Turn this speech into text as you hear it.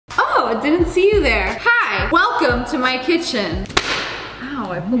Hello, didn't see you there. Hi, welcome to my kitchen. Ow,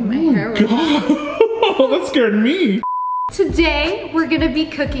 I pulled my hair away. Oh, that scared me. Today, we're gonna be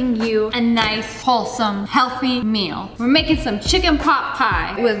cooking you a nice, wholesome, healthy meal. We're making some chicken pot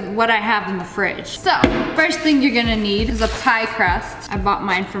pie with what I have in the fridge. So, first thing you're gonna need is a pie crust. I bought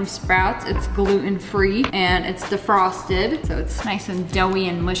mine from Sprouts. It's gluten-free and it's defrosted, so it's nice and doughy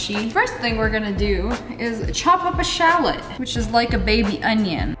and mushy. First thing we're gonna do is chop up a shallot, which is like a baby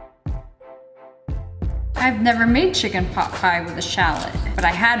onion. I've never made chicken pot pie with a shallot, but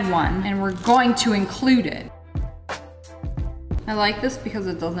I had one and we're going to include it. I like this because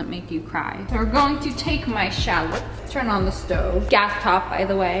it doesn't make you cry. So we're going to take my shallot, turn on the stove. Gas top, by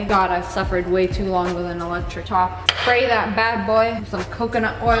the way. God, I've suffered way too long with an electric top. Spray that bad boy with some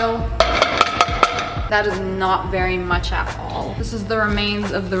coconut oil. That is not very much at all. This is the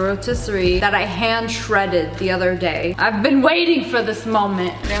remains of the rotisserie that I hand shredded the other day. I've been waiting for this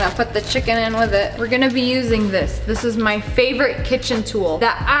moment. I'm gonna put the chicken in with it. We're gonna be using this. This is my favorite kitchen tool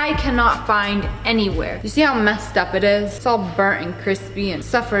that I cannot find anywhere. You see how messed up it is? It's all burnt and crispy and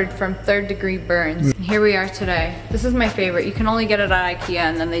suffered from 3rd-degree burns. And here we are today. This is my favorite. You can only get it at IKEA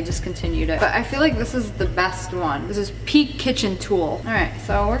and then they discontinued it. But I feel like this is the best one. This is peak kitchen tool. All right,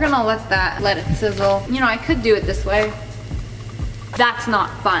 so we're gonna let it sizzle. You know, I could do it this way. That's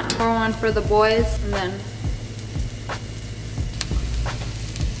not fun. Pour one for the boys, and then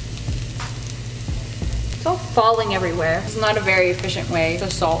it's all falling everywhere. It's not a very efficient way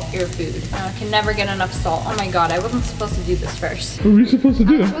to salt your food. I can never get enough salt. Oh my god, I wasn't supposed to do this first. What were you supposed to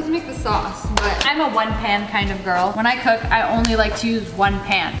do? I was supposed to make the sauce, but I'm a one pan kind of girl. When I cook, I only like to use one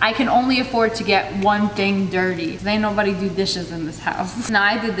pan. I can only afford to get one thing dirty. Cause ain't nobody do dishes in this house. No,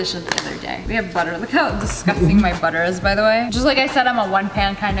 I did dishes the other day. We have butter. Look how disgusting my butter is, by the way. Just like I said, I'm a one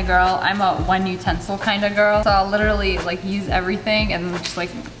pan kind of girl. I'm a one utensil kind of girl. So I'll literally like use everything and just like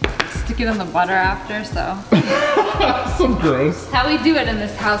stick it in the butter after, so. So gross. That's how we do it in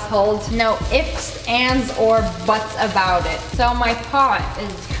this household. No ifs, ands, or buts about it. So my pot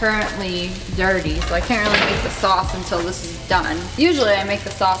is currently dirty, so I can't really make the sauce until this is done. Usually I make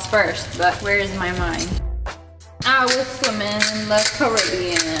the sauce first, but where is my mind? I was swimming in the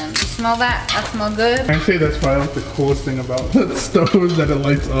Caribbean. You smell that? That smell good? I say that's probably like the coolest thing about the stove is that it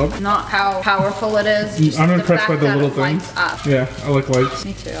lights up. Not how powerful it is. Just I'm impressed by the little things. Lights up. Yeah, I like lights.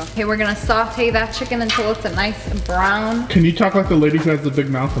 Me too. Okay, we're gonna saute that chicken until it's a nice brown. Can you talk like the lady who has the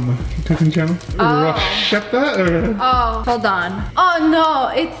big mouth on the cooking channel? Oh. Chef that? Or? Oh, hold on. Oh no,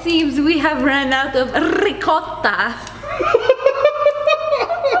 it seems we have run out of ricotta.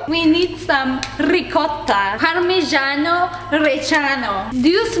 We need some ricotta. Parmigiano Reggiano. Do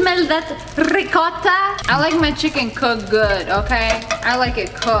you smell that ricotta? I like my chicken cooked good, okay? I like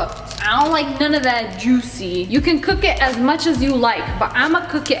it cooked. I don't like none of that juicy. You can cook it as much as you like, but I'ma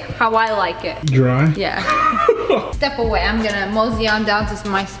cook it how I like it. Dry? Yeah. Step away. I'm gonna mosey on down to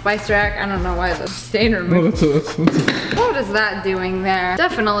my spice rack. I don't know why the stain removed. No, that's What is that doing there?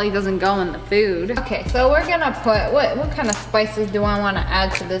 Definitely doesn't go in the food. Okay, so we're gonna put, what kind of spices do I wanna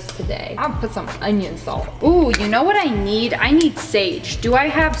add to this today? I'll put some onion salt. Ooh, you know what I need? I need sage. Do I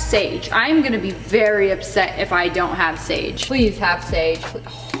have sage? I'm gonna be very upset if I don't have sage. Please have sage.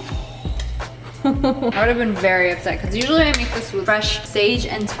 I would have been very upset because usually I make this with fresh sage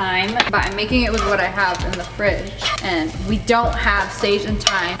and thyme, but I'm making it with what I have in the fridge. And we don't have sage and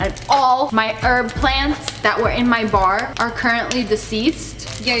thyme. And all my herb plants that were in my bar are currently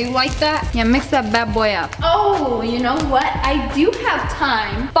deceased. Yeah, you like that? Yeah, mix that bad boy up. Oh, you know what? I do have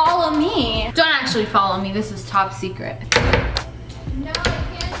time. Follow me. Don't actually follow me. This is top secret. No,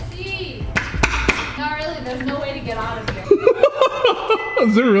 I can't see. Not really. There's no way to get out of here.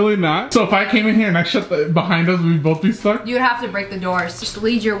 Is there really not? So if I came in here and I shut the behind us, we'd both be stuck? You would have to break the doors. Just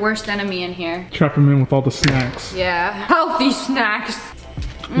lead your worst enemy in here. Trap him in with all the snacks. Yeah. Healthy snacks.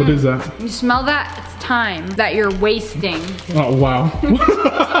 What is that? You smell that? It's time that you're wasting. Oh, wow.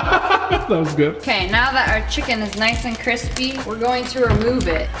 That was good. Okay, now that our chicken is nice and crispy, we're going to remove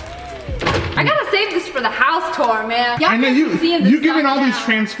it. I gotta save this for the house tour, man. I know you giving all these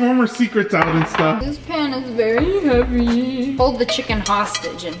Transformer secrets out and stuff. This pan is very heavy. Hold the chicken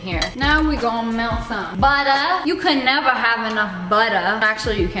hostage in here. Now we gonna melt some butter. You can never have enough butter.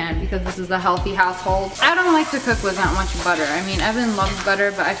 Actually, you can because this is a healthy household. I don't like to cook with that much butter. I mean, Evan loves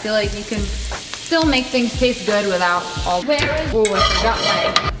butter, but I feel like you can still make things taste good without all. Where is? Oh, I forgot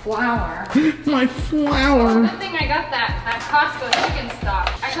my flour. My flour. Good thing I got that Costco chicken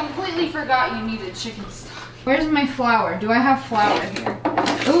stock. I completely forgot you needed chicken stock. Where's my flour? Do I have flour here?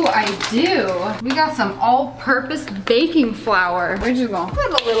 Ooh, I do. We got some all-purpose baking flour. We're just gonna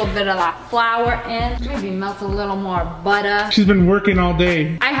put a little bit of that flour in. Maybe melt a little more butter. She's been working all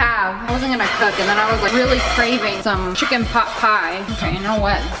day. I have. I wasn't gonna cook, and then I was like really craving some chicken pot pie. Okay, you know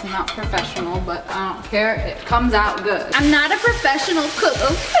what? It's not professional, but I don't care. It comes out good. I'm not a professional cook,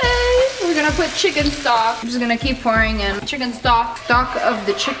 okay? We're gonna put chicken stock. I'm just gonna keep pouring in chicken stock. Stock of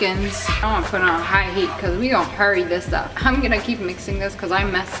the chickens. I wanna put it on high heat because we gonna hurry this up. I'm gonna keep mixing this because I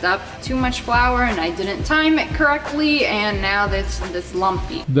messed up too much flour and I didn't time it correctly, and now this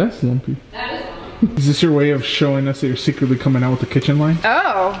lumpy. That's lumpy. That is lumpy. Is this your way of showing us that you're secretly coming out with the kitchen line?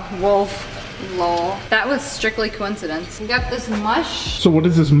 Oh, wolf. Lol. That was strictly coincidence. We got this mush. So what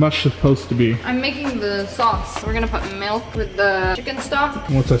is this mush supposed to be? I'm making the sauce. We're gonna put milk with the chicken stock.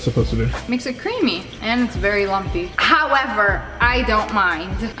 What's that supposed to do? Makes it creamy, and it's very lumpy. However, I don't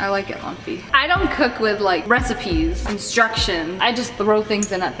mind. I like it lumpy. I don't cook with like recipes, instructions. I just throw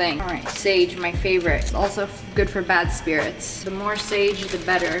things in a thing. All right, sage, my favorite. It's also good for bad spirits. The more sage, the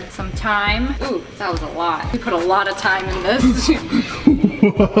better. Some thyme. Ooh, that was a lot. We put a lot of thyme in this.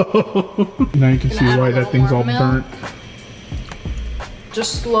 Now you can see why that thing's all burnt.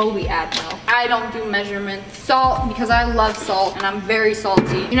 Just slowly add milk. I don't do measurements. Salt, because I love salt and I'm very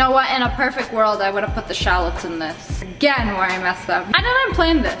salty. You know what? In a perfect world, I would have put the shallots in this. Again, where I messed up. I didn't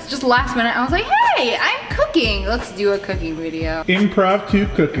plan this. Just last minute, I was like, hey, I'm cooking. Let's do a cooking video. Improv to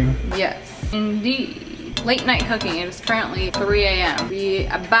cooking. Yes, indeed. Late night cooking. It is currently 3 a.m. We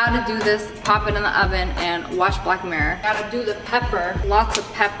about to do this, pop it in the oven, and watch Black Mirror. Gotta do the pepper. Lots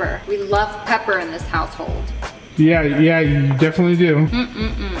of pepper. We love pepper in this household. Yeah, you definitely do.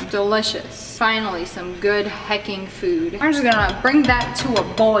 Delicious. Finally, some good hecking food. I'm just gonna bring that to a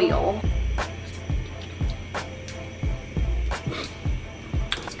boil.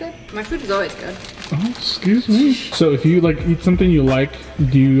 It's good. My food is always good. Oh, excuse me. So if you like eat something you like,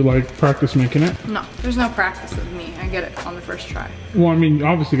 do you like practice making it? No, there's no practice with me. I get it on the first try. Well, I mean,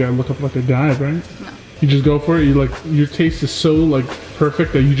 obviously you gotta look up like a guide, right? No. You just go for it. You like, your taste is so like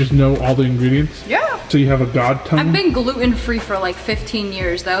perfect that you just know all the ingredients. Yeah. So you have a god tongue. I've been gluten-free for like 15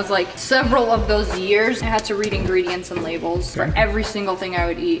 years. That was like several of those years. I had to read ingredients and labels for every single thing I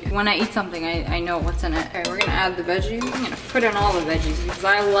would eat. When I eat something, I know what's in it. Okay, we're gonna add the veggies. I'm gonna put in all the veggies because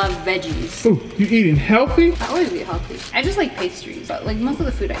I love veggies. Oh, you eating healthy? I always eat healthy. I just like pastries, but like most of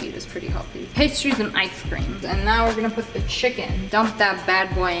the food I eat is pretty healthy. Pastries and ice cream. And now we're gonna put the chicken. Dump that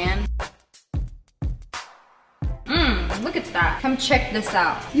bad boy in. Look at that. Come check this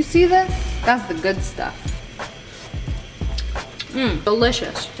out. You see this? That's the good stuff.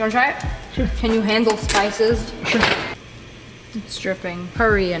 Delicious. Do you wanna try it? Sure. Can you handle spices? Sure. It's dripping.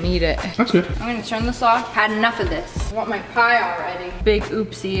 Hurry and eat it. That's good. I'm gonna turn this off. Had enough of this. I want my pie already. Big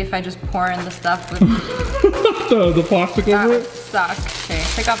oopsie if I just pour in the stuff with the plastic that over would it? suck. Okay,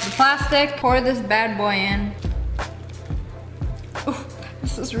 take off the plastic. Pour this bad boy in. Ooh,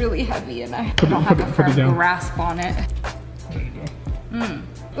 this is really heavy and I don't have a firm grasp on it. There you go.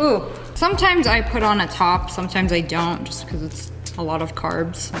 Ooh, sometimes I put on a top, sometimes I don't, just because it's a lot of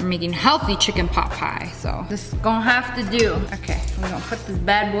carbs. I'm making healthy chicken pot pie, so this is gonna have to do. Okay, I'm gonna put this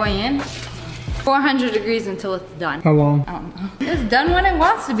bad boy in. 400 degrees until it's done. How long? I don't know. It's done when it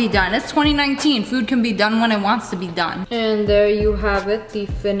wants to be done. It's 2019. Food can be done when it wants to be done. And there you have it, the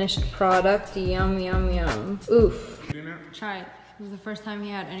finished product. Yum, yum, yum. Oof. Try it. This is the first time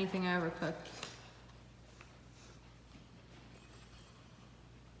he had anything I ever cooked.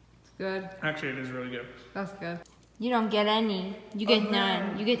 It's good. Actually, it is really good. That's good. You don't get any. You get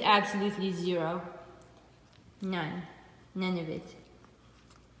none. You get absolutely zero. None. None of it.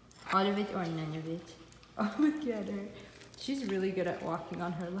 All of it or none of it. Oh, look at her. She's really good at walking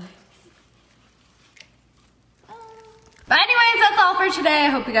on her legs. But anyways, that's all for today. I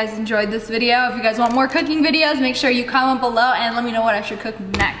hope you guys enjoyed this video. If you guys want more cooking videos, make sure you comment below and let me know what I should cook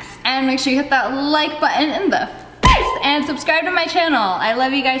next. And make sure you hit that like button in the face and subscribe to my channel. I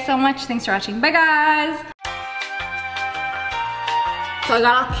love you guys so much. Thanks for watching. Bye, guys. So I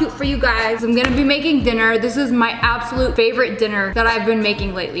got all cute for you guys. I'm gonna be making dinner. This is my absolute favorite dinner that I've been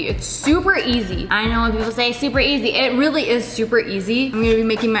making lately. It's super easy. I know when people say super easy, it really is super easy. I'm gonna be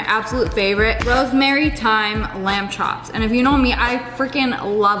making my absolute favorite, rosemary thyme lamb chops. And if you know me, I freaking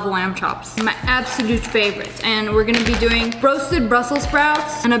love lamb chops. My absolute favorite. And we're gonna be doing roasted Brussels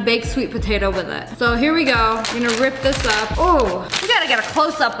sprouts and a baked sweet potato with it. So here we go. I'm gonna rip this up. Oh, we gotta get a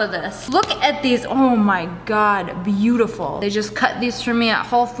close up of this. Look at these, oh my God, beautiful. They just cut these for me me at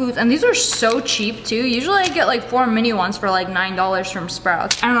Whole Foods, and these are so cheap too. Usually I get like 4 mini ones for like $9 from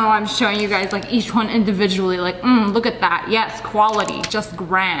Sprouts. I don't know, I'm showing you guys like each one individually, like, look at that. Yes, quality, just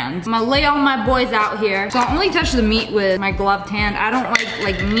grand. I'm gonna lay all my boys out here. So I only touch the meat with my gloved hand. I don't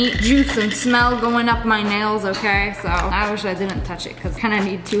like meat juice and smell going up my nails, okay? So I wish I didn't touch it because I kind of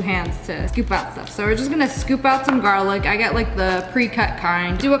need 2 hands to scoop out stuff. So we're just gonna scoop out some garlic. I get like the pre-cut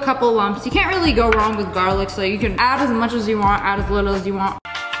kind. Do a couple lumps. You can't really go wrong with garlic, so you can add as much as you want, add as little as you want.